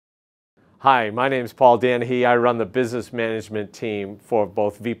Hi, my name is Paul Danahy. I run the business management team for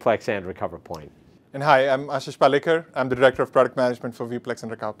both VPLEX and RecoverPoint. And hi, I'm Ashish Palekar. I'm the Director of Product Management for VPLEX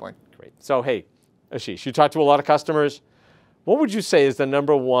and RecoverPoint. Great. So hey, Ashish, you talk to a lot of customers. What would you say is the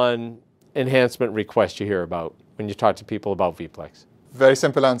 #1 enhancement request you hear about when you talk to people about VPLEX? Very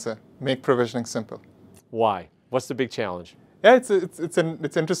simple answer. Make provisioning simple. Why? What's the big challenge? Yeah,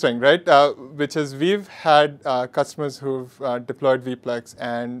 it's interesting, right? Which is we've had customers who've deployed VPLEX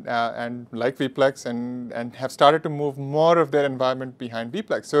and like VPLEX and have started to move more of their environment behind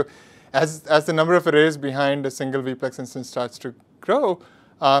VPLEX. So as the number of arrays behind a single VPLEX instance starts to grow,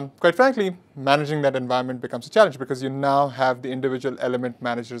 quite frankly, managing that environment becomes a challenge because you now have the individual element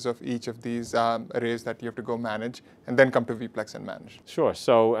managers of each of these arrays that you have to go manage and then come to VPLEX and manage. Sure.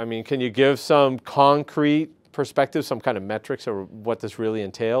 So, I mean, can you give some concrete perspective, some kind of metrics or what this really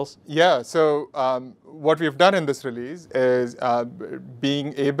entails? Yeah, so what we've done in this release is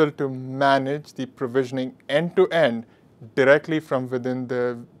being able to manage the provisioning end-to-end directly from within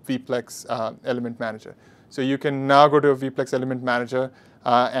the VPLEX element manager. So you can now go to a VPLEX element manager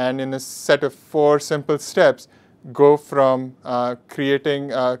and in a set of 4 simple steps, go from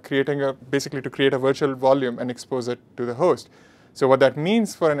basically to create a virtual volume and expose it to the host. So what that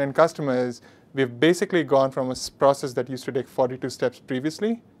means for an end customer is we've basically gone from a process that used to take 42 steps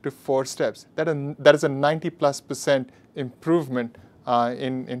previously to 4 steps. That is a 90+% improvement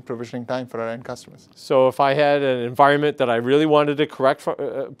in provisioning time for our end customers. So if I had an environment that I really wanted to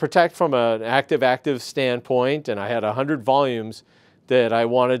protect from an active standpoint, and I had 100 volumes that I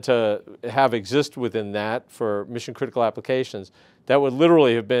wanted to have exist within that for mission critical applications, that would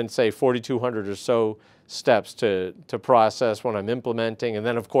literally have been, say, 4,200 or so steps to process when I'm implementing, and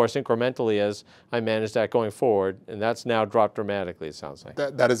then of course incrementally as I manage that going forward, and that's now dropped dramatically, it sounds like.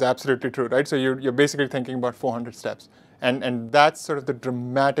 That is absolutely true, right? So you're basically thinking about 400 steps, and that's sort of the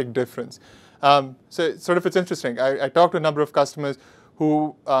dramatic difference. So sort of it's interesting. I talked to a number of customers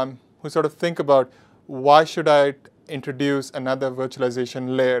who sort of think about why should I introduce another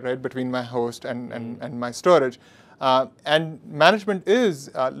virtualization layer, right, between my host and my storage. And management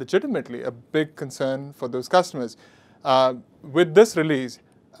is legitimately a big concern for those customers. With this release,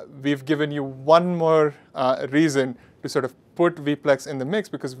 we've given you one more reason to sort of put VPLEX in the mix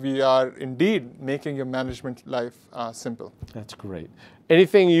because we are indeed making your management life simple. That's great.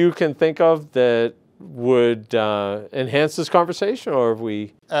 Anything you can think of that would enhance this conversation, or have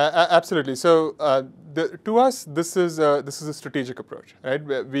we? Absolutely. So to us, this is a strategic approach, right?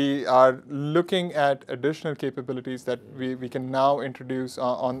 We are looking at additional capabilities that we can now introduce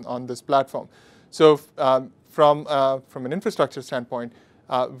on this platform. So from an infrastructure standpoint,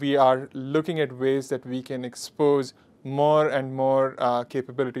 we are looking at ways that we can expose more and more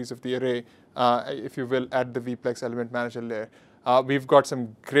capabilities of the array, if you will, at the VPLEX element manager layer. We've got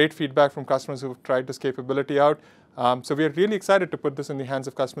some great feedback from customers who've tried this capability out. So we are really excited to put this in the hands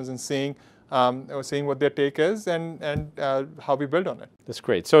of customers and seeing what their take is and how we build on it. That's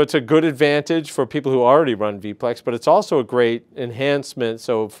great. So it's a good advantage for people who already run VPLEX, but it's also a great enhancement.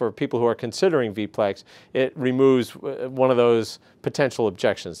 So for people who are considering VPLEX, it removes one of those potential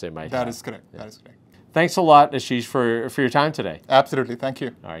objections they might have. That is correct. Yeah. That is correct. Thanks a lot, Ashish, for your time today. Absolutely. Thank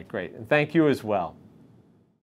you. All right, great. And thank you as well.